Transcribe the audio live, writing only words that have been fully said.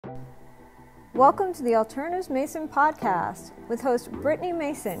Welcome to the Alternatives Mason podcast. With host Brittany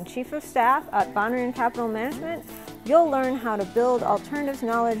Mason, Chief of Staff at Banrion Capital Management, you'll learn how to build alternatives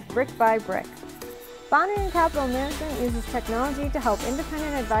knowledge brick by brick. Banrion Capital Management uses technology to help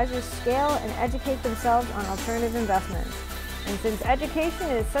independent advisors scale and educate themselves on alternative investments. And since education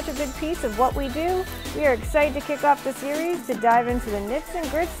is such a big piece of what we do, we are excited to kick off the series to dive into the nits and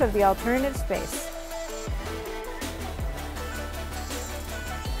grits of the alternative space.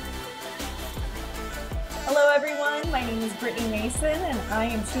 Hello everyone, my name is Brittany Mason and I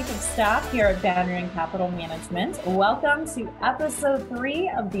am Chief of Staff here at Banrion Capital Management. Welcome to episode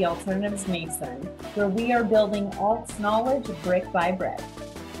 3 of the Alternatives Mason, where we are building alts knowledge brick by brick.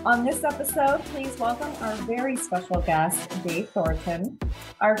 On this episode, please welcome our very special guest, Dave Thornton,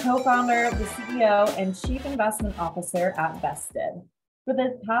 our co-founder, the CEO and Chief Investment Officer at Vested. For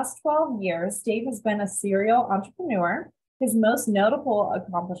the past 12 years, Dave has been a serial entrepreneur. His most notable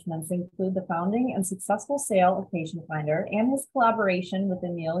accomplishments include the founding and successful sale of Patient Finder and his collaboration with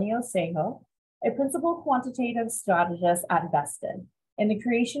Emilio Sejo, a principal quantitative strategist at Vested, in the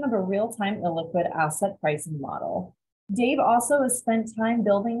creation of a real-time illiquid asset pricing model. Dave also has spent time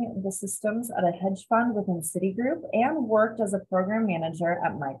building the systems at a hedge fund within Citigroup and worked as a program manager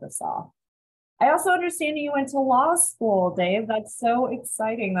at Microsoft. I also understand you went to law school, Dave. That's so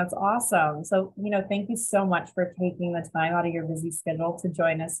exciting. That's awesome. So, thank you so much for taking the time out of your busy schedule to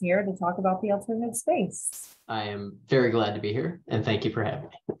join us here to talk about the alternative space. I am very glad to be here, and thank you for having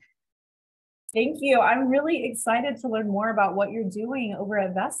me. Thank you. I'm really excited to learn more about what you're doing over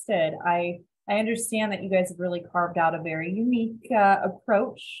at Vested. I understand that you guys have really carved out a very unique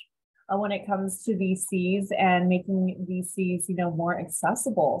approach when it comes to VCs and making VCs, more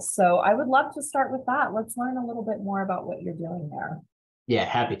accessible. So I would love to start with that. Let's learn a little bit more about what you're doing there. Yeah,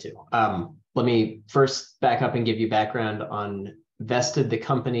 happy to. Let me first back up and give you background on Vested, the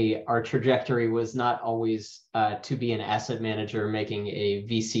company. Our trajectory was not always to be an asset manager making a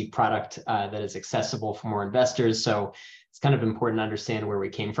VC product that is accessible for more investors. So it's kind of important to understand where we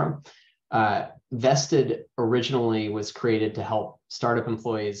came from. Vested originally was created to help startup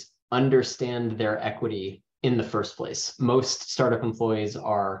employees understand their equity in the first place. Most startup employees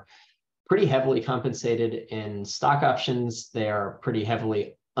are pretty heavily compensated in stock options. They are pretty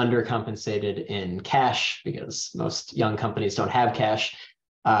heavily undercompensated in cash because most young companies don't have cash.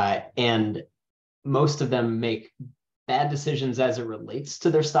 And most of them make bad decisions as it relates to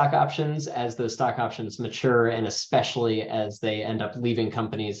their stock options as those stock options mature, and especially as they end up leaving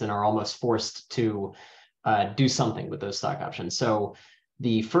companies and are almost forced to do something with those stock options. So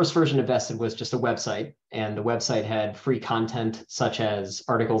the first version of Vested was just a website, and the website had free content such as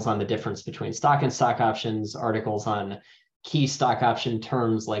articles on the difference between stock and stock options, articles on key stock option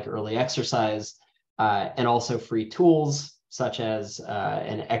terms like early exercise, and also free tools such as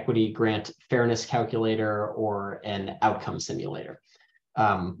an equity grant fairness calculator or an outcome simulator.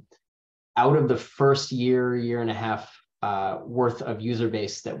 Out of the first year and a half worth of user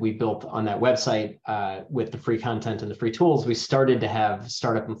base that we built on that website with the free content and the free tools, we started to have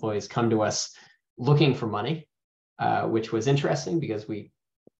startup employees come to us looking for money, which was interesting because we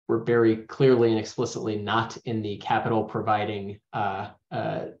were very clearly and explicitly not in the capital providing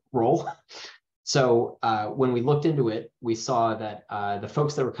role. So when we looked into it, we saw that the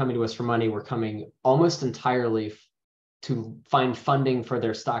folks that were coming to us for money were coming almost entirely to find funding for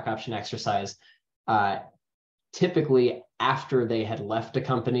their stock option exercise, typically after they had left a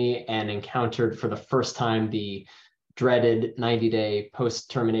company and encountered for the first time the dreaded 90-day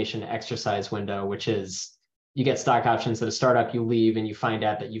post-termination exercise window, which is you get stock options at a startup, you leave, and you find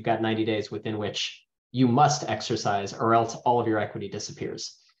out that you've got 90 days within which you must exercise or else all of your equity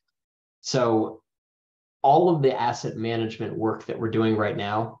disappears. So all of the asset management work that we're doing right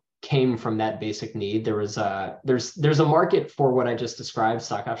now came from that basic need. There's a market for what I just described,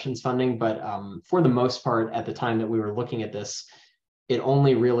 stock options funding, but for the most part, at the time that we were looking at this, it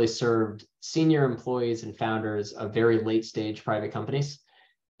only really served senior employees and founders of very late stage private companies.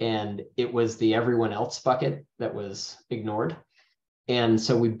 And it was the everyone else bucket that was ignored. And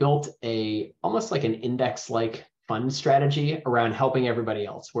so we built almost like an index-like fund strategy around helping everybody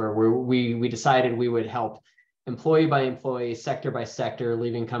else, where we decided we would help employee by employee, sector by sector,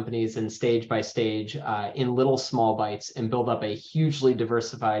 leaving companies in stage by stage in little small bites and build up a hugely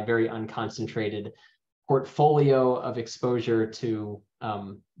diversified, very unconcentrated portfolio of exposure to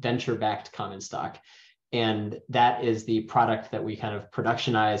venture-backed common stock. And that is the product that we kind of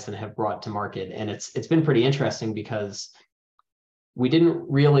productionized and have brought to market. And it's been pretty interesting because we didn't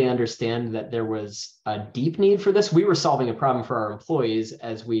really understand that there was a deep need for this. We were solving a problem for our employees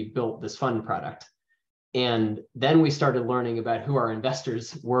as we built this fund product. And then we started learning about who our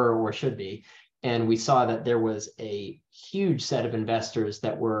investors were or should be. And we saw that there was a huge set of investors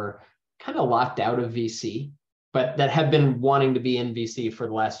that were kind of locked out of VC, but that have been wanting to be in VC for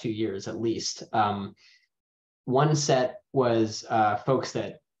the last few years at least. One set was folks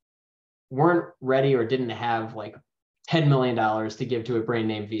that weren't ready or didn't have like $10 million to give to a brand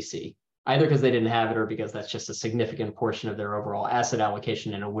name VC, either because they didn't have it or because that's just a significant portion of their overall asset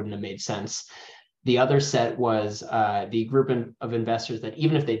allocation and it wouldn't have made sense. The other set was the group of investors that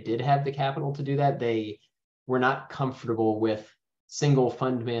even if they did have the capital to do that, they were not comfortable with single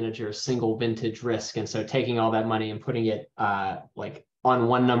fund manager, single vintage risk. And so taking all that money and putting it like on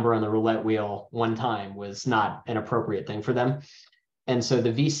one number on the roulette wheel one time was not an appropriate thing for them. And so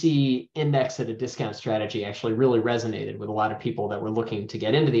the VC index at a discount strategy actually really resonated with a lot of people that were looking to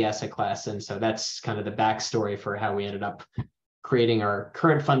get into the asset class. And so that's kind of the backstory for how we ended up creating our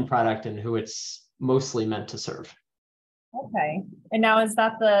current fund product and who it's mostly meant to serve. Okay. And now is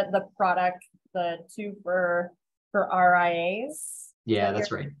that the product, the two for RIAs? Yeah,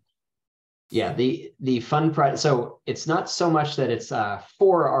 that's right. Yeah, the fund product. So it's not so much that it's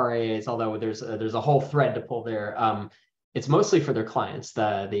for RIAs, although there's a whole thread to pull there. It's mostly for their clients,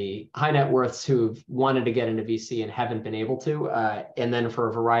 the high net worths who've wanted to get into VC and haven't been able to. And then for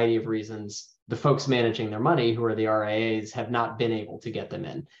a variety of reasons, the folks managing their money, who are the RIAs, have not been able to get them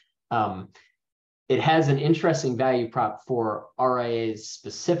in. It has an interesting value prop for RIAs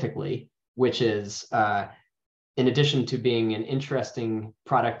specifically, which is in addition to being an interesting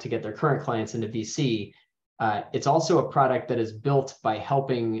product to get their current clients into VC, it's also a product that is built by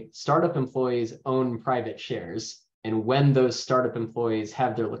helping startup employees own private shares. And when those startup employees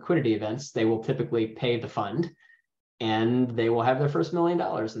have their liquidity events, they will typically pay the fund and they will have their first $1 million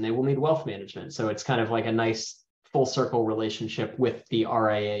and they will need wealth management. So it's kind of like a nice full circle relationship with the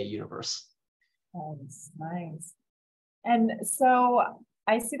RIA universe. Nice. And so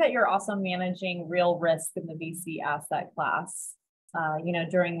I see that you're also managing real risk in the VC asset class,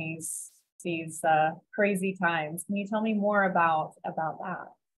 during these crazy times. Can you tell me more about that?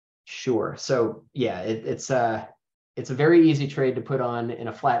 Sure. So yeah, it's a very easy trade to put on in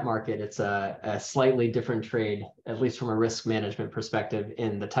a flat market. It's a slightly different trade, at least from a risk management perspective,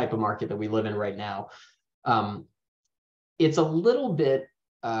 in the type of market that we live in right now. It's a little bit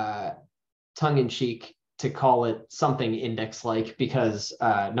tongue-in-cheek to call it something index-like because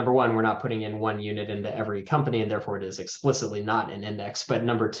number one, we're not putting in one unit into every company and therefore it is explicitly not an index. But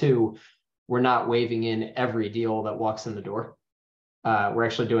number two, we're not waving in every deal that walks in the door. We're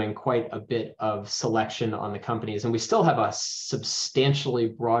actually doing quite a bit of selection on the companies, and we still have a substantially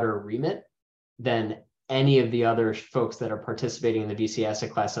broader remit than any of the other folks that are participating in the VC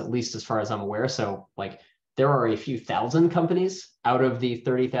asset class, at least as far as I'm aware. So like there are a few thousand companies out of the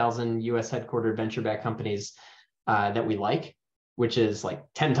 30,000 US headquartered venture-backed companies that we like, which is like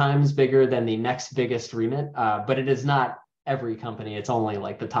 10 times bigger than the next biggest remit. But it is not every company. It's only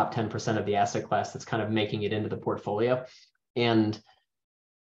like the top 10% of the asset class that's kind of making it into the portfolio. And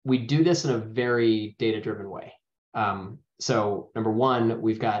we do this in a very data-driven way. So number one,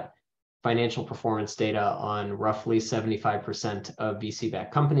 we've got financial performance data on roughly 75% of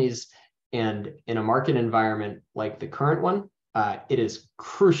VC-backed companies. And in a market environment like the current one, it is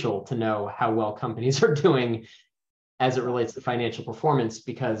crucial to know how well companies are doing as it relates to financial performance,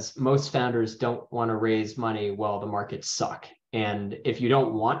 because most founders don't want to raise money while the markets suck. And if you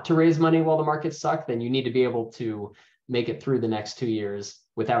don't want to raise money while the markets suck, then you need to be able to make it through the next 2 years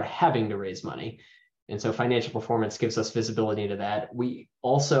without having to raise money. And so financial performance gives us visibility into that. We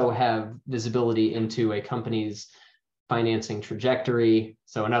also have visibility into a company's financing trajectory.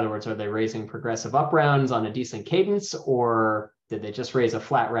 So in other words, are they raising progressive up rounds on a decent cadence, or did they just raise a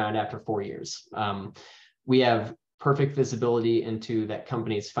flat round after 4 years? We have perfect visibility into that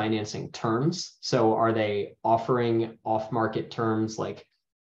company's financing terms. So are they offering off-market terms like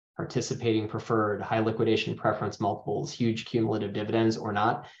participating preferred, high liquidation preference multiples, huge cumulative dividends or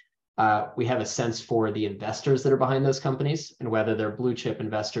not? We have a sense for the investors that are behind those companies and whether they're blue chip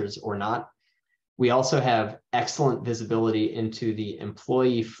investors or not. We also have excellent visibility into the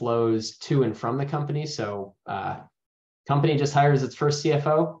employee flows to and from the company. So company just hires its first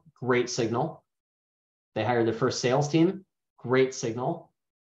CFO, great signal. They hire their first sales team, great signal.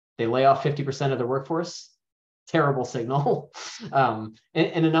 They lay off 50% of their workforce, terrible signal. And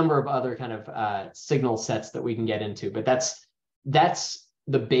a number of other kind of signal sets that we can get into. But that's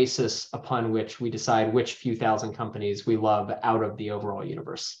the basis upon which we decide which few thousand companies we love out of the overall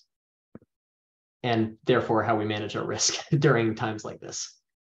universe, and therefore how we manage our risk during times like this.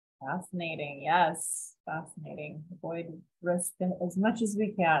 Fascinating. Yes, fascinating. Avoid risk as much as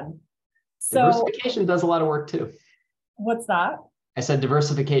we can. So diversification does a lot of work too. what's that? I said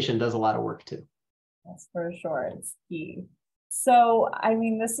diversification does a lot of work too. That's for sure. It's key. So, I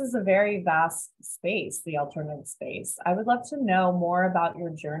mean, this is a very vast space, the alternative space. I would love to know more about your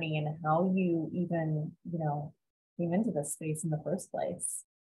journey and how you even, came into this space in the first place.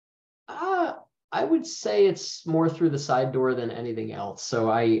 I would say it's more through the side door than anything else. So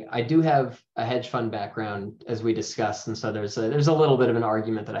I do have a hedge fund background, as we discussed, and so there's a little bit of an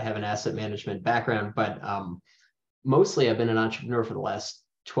argument that I have an asset management background, but mostly I've been an entrepreneur for the last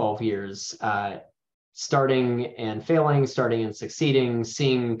 12 years, starting and failing, starting and succeeding,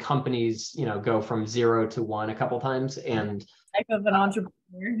 seeing companies, go from 0 to 1 a couple times, and Type of an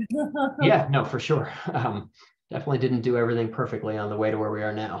entrepreneur. yeah, no, for sure. Definitely didn't do everything perfectly on the way to where we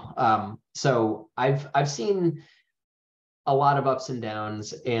are now. So I've seen a lot of ups and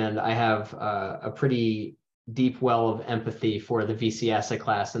downs, and I have a pretty deep well of empathy for the VC asset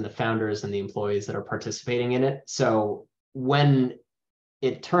class and the founders and the employees that are participating in it. So when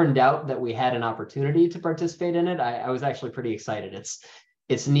it turned out that we had an opportunity to participate in it, I was actually pretty excited.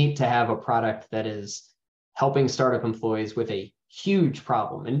 It's neat to have a product that is helping startup employees with a huge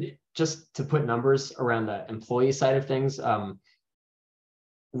problem. And just to put numbers around the employee side of things,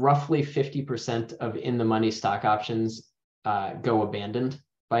 roughly 50% of in-the-money stock options go abandoned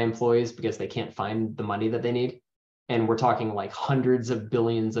by employees because they can't find the money that they need. And we're talking like hundreds of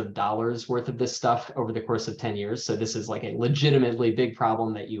billions of dollars worth of this stuff over the course of 10 years. So this is like a legitimately big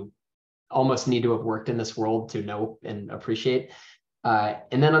problem that you almost need to have worked in this world to know and appreciate.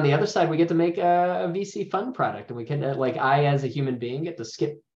 And then on the other side, we get to make a VC fund product, and we can, I, as a human being, get to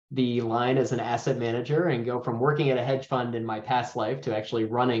skip the line as an asset manager and go from working at a hedge fund in my past life to actually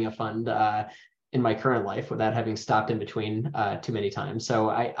running a fund in my current life without having stopped in between too many times. So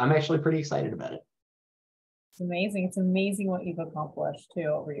I'm actually pretty excited about it. It's amazing. It's amazing what you've accomplished too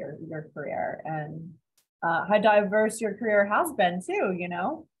over your career, and how diverse your career has been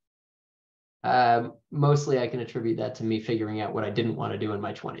too, Mostly I can attribute that to me figuring out what I didn't want to do in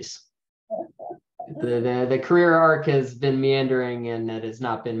my 20s. The career arc has been meandering, and it has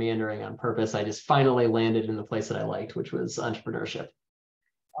not been meandering on purpose. I just finally landed in the place that I liked, which was entrepreneurship.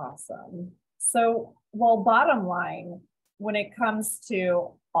 Awesome. So, well, bottom line, when it comes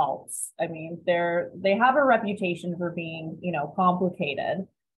to alts, I mean, they have a reputation for being, complicated.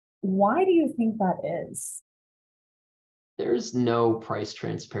 Why do you think that is? There's no price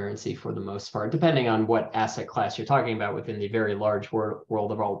transparency for the most part, depending on what asset class you're talking about within the very large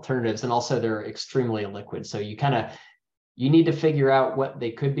world of alternatives. And also they're extremely illiquid. So you need to figure out what they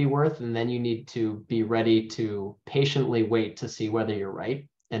could be worth, and then you need to be ready to patiently wait to see whether you're right.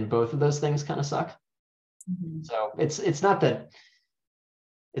 And both of those things kind of suck. Mm-hmm. So it's not that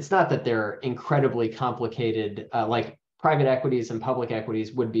they're incredibly complicated, like private equities and public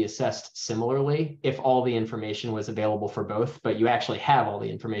equities would be assessed similarly if all the information was available for both, but you actually have all the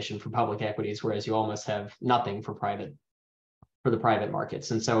information for public equities, whereas you almost have nothing for the private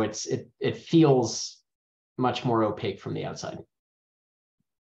markets. And so it feels much more opaque from the outside.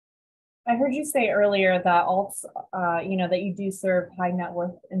 I heard you say earlier that alts, that you do serve high net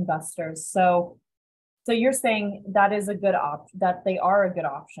worth investors. So you're saying that is a good option, that they are a good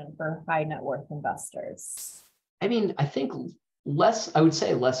option for high net worth investors. I mean, I think I would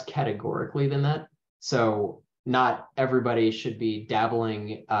say less categorically than that. So not everybody should be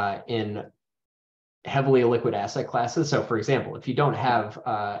dabbling in heavily illiquid asset classes. So for example, if you don't have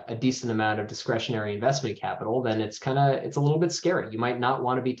a decent amount of discretionary investment capital, then it's a little bit scary. You might not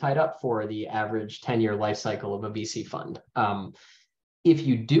want to be tied up for the average 10-year life cycle of a VC fund. If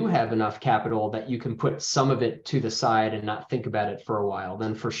you do have enough capital that you can put some of it to the side and not think about it for a while,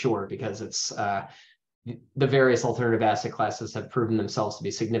 then for sure, because it's the various alternative asset classes have proven themselves to be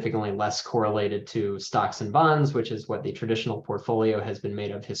significantly less correlated to stocks and bonds, which is what the traditional portfolio has been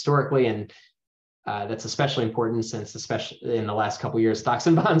made of historically. And that's especially important since, especially in the last couple of years, stocks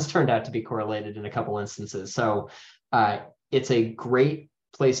and bonds turned out to be correlated in a couple instances. So it's a great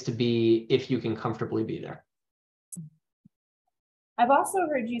place to be if you can comfortably be there. I've also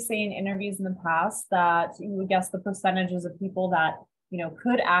heard you say in interviews in the past that you would guess the percentages of people that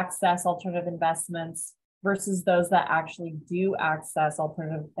could access alternative investments versus those that actually do access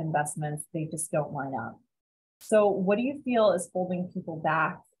alternative investments, they just don't line up. So what do you feel is holding people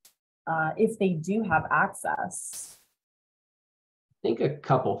back if they do have access? I think a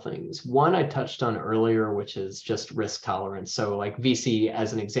couple things. One I touched on earlier, which is just risk tolerance. So like VC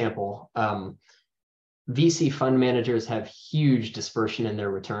as an example, VC fund managers have huge dispersion in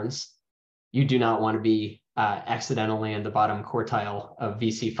their returns. You do not want to be accidentally in the bottom quartile of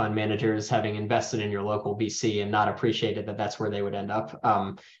VC fund managers, having invested in your local VC and not appreciated that that's where they would end up.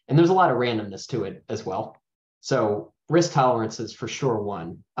 And there's a lot of randomness to it as well. So risk tolerance is for sure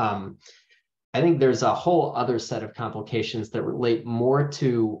one. I think there's a whole other set of complications that relate more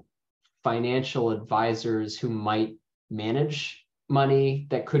to financial advisors who might manage money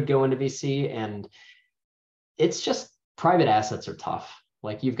that could go into VC. And it's just private assets are tough.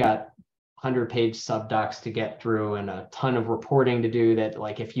 Like you've got 100-page subdocs to get through and a ton of reporting to do that.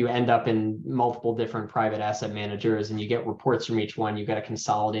 Like if you end up in multiple different private asset managers and you get reports from each one, you got to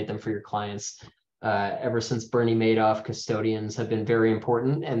consolidate them for your clients. Ever since Bernie Madoff, custodians have been very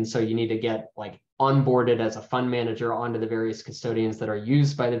important. And so you need to get like onboarded as a fund manager onto the various custodians that are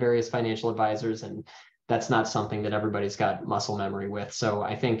used by the various financial advisors. And that's not something that everybody's got muscle memory with. So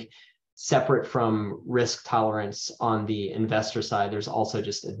I think separate from risk tolerance on the investor side, there's also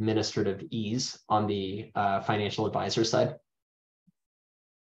just administrative ease on the financial advisor side.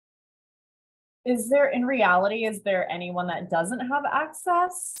 Is there, in reality, is there anyone that doesn't have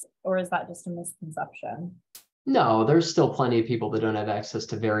access, or is that just a misconception? No, there's still plenty of people that don't have access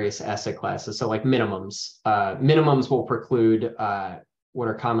to various asset classes. So like minimums. Minimums will preclude what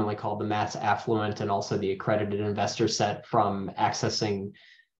are commonly called the mass affluent and also the accredited investor set from accessing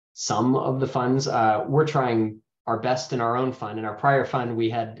some of the funds. We're trying our best in our own fund. In our prior fund,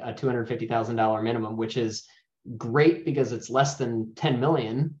 we had a $250,000 minimum, which is great because it's less than 10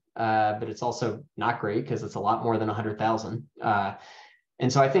 million, but it's also not great because it's a lot more than 100,000.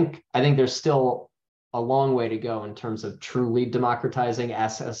 And so I think there's still a long way to go in terms of truly democratizing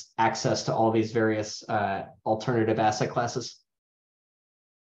access to all these various alternative asset classes.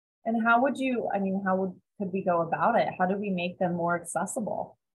 And how would you, could we go about it? How do we make them more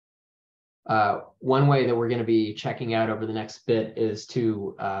accessible? One way that we're going to be checking out over the next bit is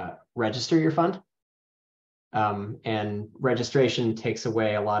to register your fund. And registration takes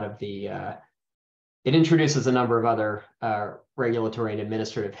away a lot of the, it introduces a number of other regulatory and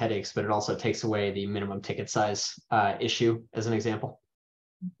administrative headaches, but it also takes away the minimum ticket size issue as an example.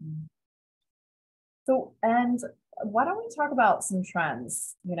 Mm-hmm. So, and why don't we talk about some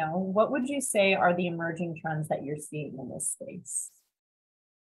trends? You know, what would you say are the emerging trends that you're seeing in this space?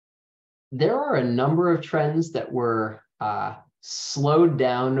 There are a number of trends that were slowed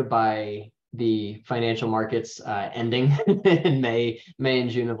down by the financial markets ending in May and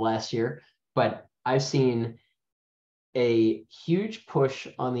June of last year. But I've seen a huge push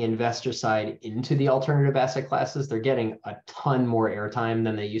on the investor side into the alternative asset classes. They're getting a ton more airtime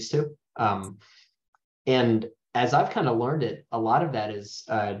than they used to. And as I've kind of learned it, a lot of that is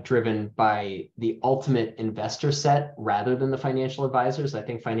driven by the ultimate investor set rather than the financial advisors. I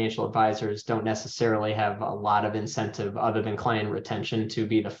think financial advisors don't necessarily have a lot of incentive other than client retention to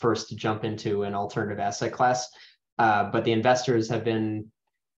be the first to jump into an alternative asset class. But the investors have been,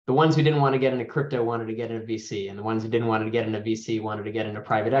 the ones who didn't want to get into crypto wanted to get into VC, and the ones who didn't want to get into VC wanted to get into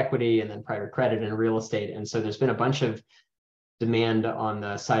private equity and then private credit and real estate. And so there's been a bunch of demand on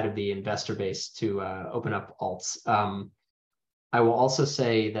the side of the investor base to open up alts. I will also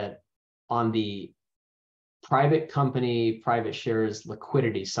say that on the private company, private shares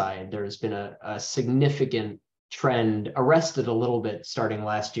liquidity side, there's been a significant trend, arrested a little bit starting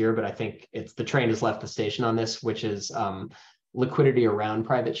last year, but I think it's the train has left the station on this, which is liquidity around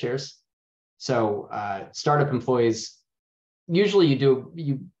private shares. So startup employees, usually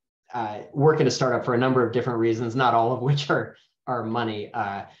you work at a startup for a number of different reasons, not all of which are money.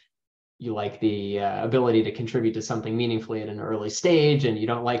 You like the ability to contribute to something meaningfully at an early stage, and you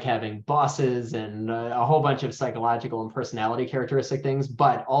don't like having bosses and a whole bunch of psychological and personality characteristic things,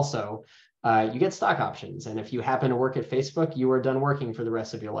 but also you get stock options. And if you happen to work at Facebook, you are done working for the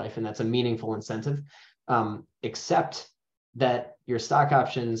rest of your life, and that's a meaningful incentive, except that your stock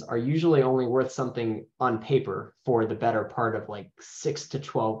options are usually only worth something on paper for the better part of like 6 to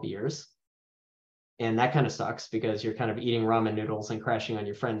 12 years. And that kind of sucks because you're kind of eating ramen noodles and crashing on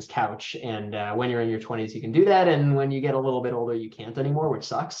your friend's couch. And when you're in your 20s, you can do that. And when you get a little bit older, you can't anymore, which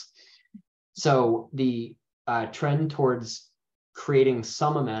sucks. So the trend towards creating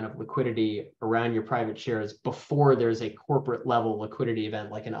some amount of liquidity around your private shares before there's a corporate level liquidity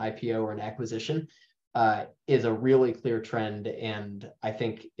event like an IPO or an acquisition is a really clear trend. And I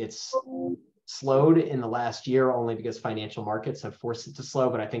think it's slowed in the last year only because financial markets have forced it to slow,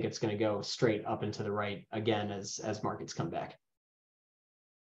 but I think it's going to go straight up and to the right again as markets come back.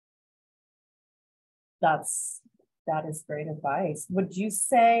 That is great advice. Would you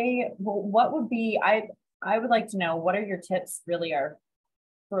say, well, what would be, I would like to know, what are your tips really are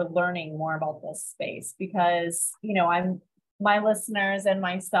for learning more about this space? Because, you know, my listeners and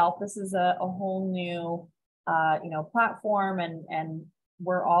myself, this is a whole new platform, and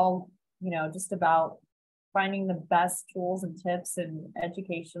we're all, just about finding the best tools and tips and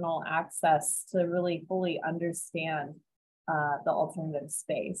educational access to really fully understand the alternative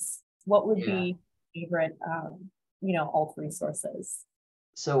space. What would be favorite, alt resources?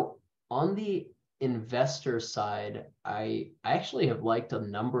 So on the investor side, I actually have liked a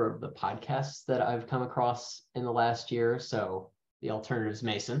number of the podcasts that I've come across in the last year. So the Alternatives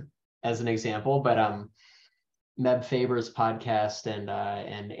Mason, as an example, but Meb Faber's podcast and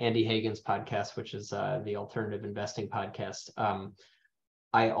Andy Hagen's podcast, which is the Alternative Investing podcast.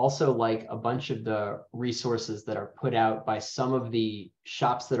 I also like a bunch of the resources that are put out by some of the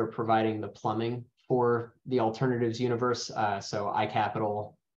shops that are providing the plumbing for the alternatives universe. So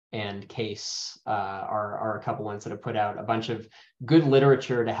iCapital and Case are a couple ones that have put out a bunch of good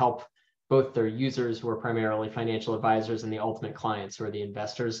literature to help both their users, who are primarily financial advisors, and the ultimate clients, who are the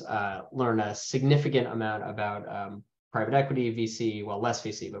investors, learn a significant amount about private equity, VC, well, less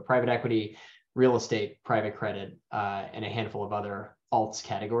VC, but private equity, real estate, private credit, and a handful of other alts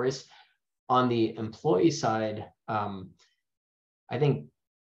categories. On the employee side, I think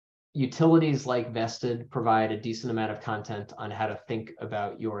utilities like Vested provide a decent amount of content on how to think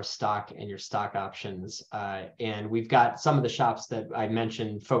about your stock and your stock options. And we've got some of the shops that I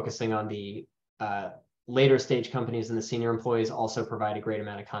mentioned focusing on the later stage companies, and the senior employees also provide a great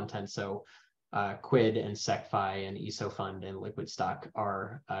amount of content. So Quid and SecFi and ESO Fund and Liquid Stock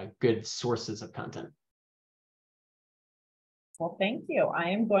are good sources of content. Well, thank you. I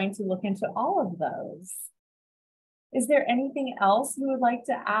am going to look into all of those. Is there anything else you would like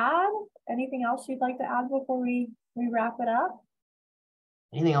to add? Anything else you'd like to add before we wrap it up?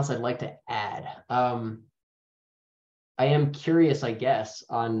 Anything else I'd like to add? I am curious, I guess,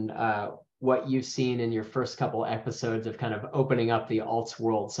 on what you've seen in your first couple episodes of kind of opening up the alts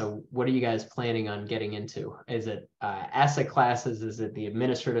world. So what are you guys planning on getting into? Is it asset classes? Is it the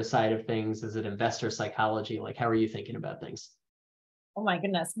administrative side of things? Is it investor psychology? Like, how are you thinking about things? Oh my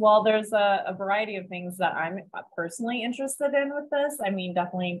goodness. Well, there's a variety of things that I'm personally interested in with this. I mean,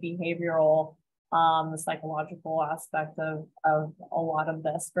 definitely behavioral, the psychological aspect of a lot of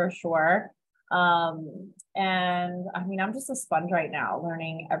this for sure. And I mean, I'm just a sponge right now,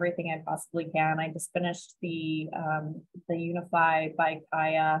 learning everything I possibly can. I just finished the Unify by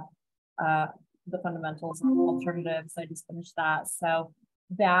Kaya, the fundamentals of alternatives. I just finished that. So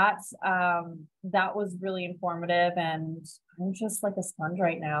that was really informative, and I'm just like a sponge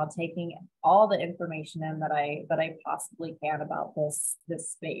right now, taking all the information in that I possibly can about this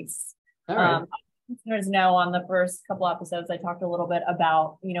space. All right. Listeners know, on the first couple episodes, I talked a little bit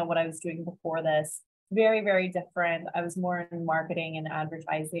about what I was doing before this. Very, very different. I was more in marketing and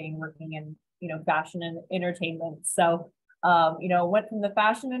advertising, working in fashion and entertainment. So went from the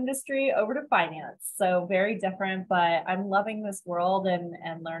fashion industry over to finance. So very different, but I'm loving this world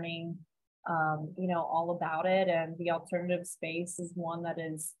and learning, all about it. And the alternative space is one that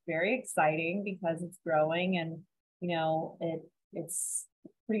is very exciting because it's growing, and, it's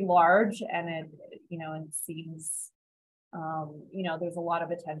pretty large, and it seems, there's a lot of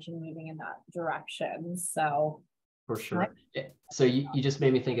attention moving in that direction. So for sure. So you just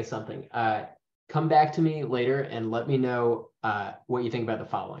made me think of something. Come back to me later and let me know what you think about the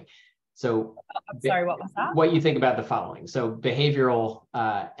following. So I'm sorry, what was that? What you think about the following. So behavioral,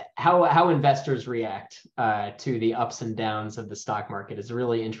 how investors react to the ups and downs of the stock market is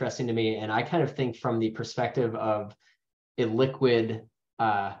really interesting to me. And I kind of think from the perspective of illiquid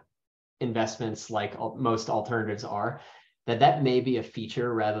investments, like most alternatives are, that may be a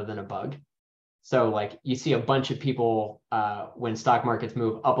feature rather than a bug. So like you see a bunch of people when stock markets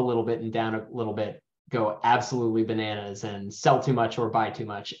move up a little bit and down a little bit, go absolutely bananas and sell too much or buy too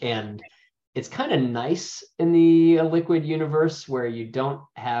much. And it's kind of nice in the liquid universe where you don't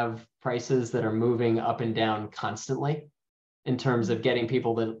have prices that are moving up and down constantly, in terms of getting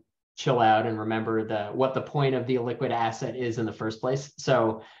people to chill out and remember what the point of the illiquid asset is in the first place.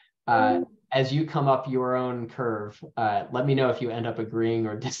 So as you come up your own curve, let me know if you end up agreeing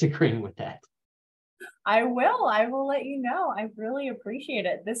or disagreeing with that. I will let you know. I really appreciate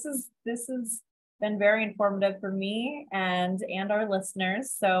it. This has been very informative for me and our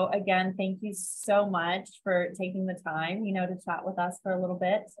listeners. So again, thank you so much for taking the time, to chat with us for a little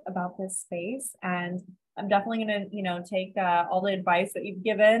bit about this space. And I'm definitely going to, take all the advice that you've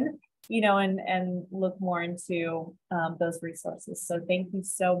given, and look more into those resources. So thank you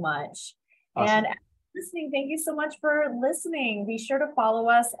so much. Awesome. And Thank you so much for listening. Be sure to follow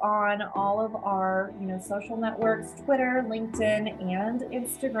us on all of our, social networks, Twitter, LinkedIn, and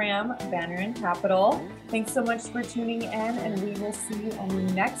Instagram, Banrion Capital. Thanks so much for tuning in, and we will see you on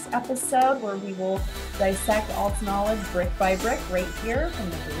the next episode where we will dissect alt knowledge brick by brick right here from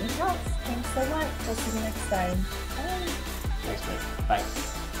the green couch. Thanks so much. We'll see you next time. Bye. Thanks, Mike.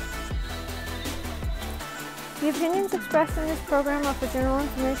 Bye. The opinions expressed in this program are for general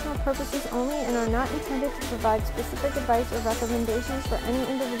informational purposes only and are not intended to provide specific advice or recommendations for any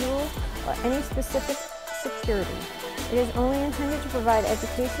individual or any specific security. It is only intended to provide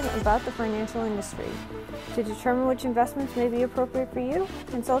education about the financial industry. To determine which investments may be appropriate for you,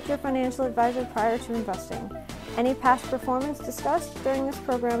 consult your financial advisor prior to investing. Any past performance discussed during this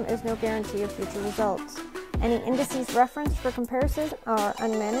program is no guarantee of future results. Any indices referenced for comparisons are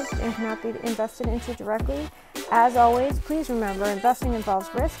unmanaged and cannot be invested into directly. As always, please remember investing involves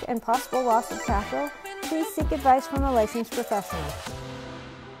risk and possible loss of capital. Please seek advice from a licensed professional.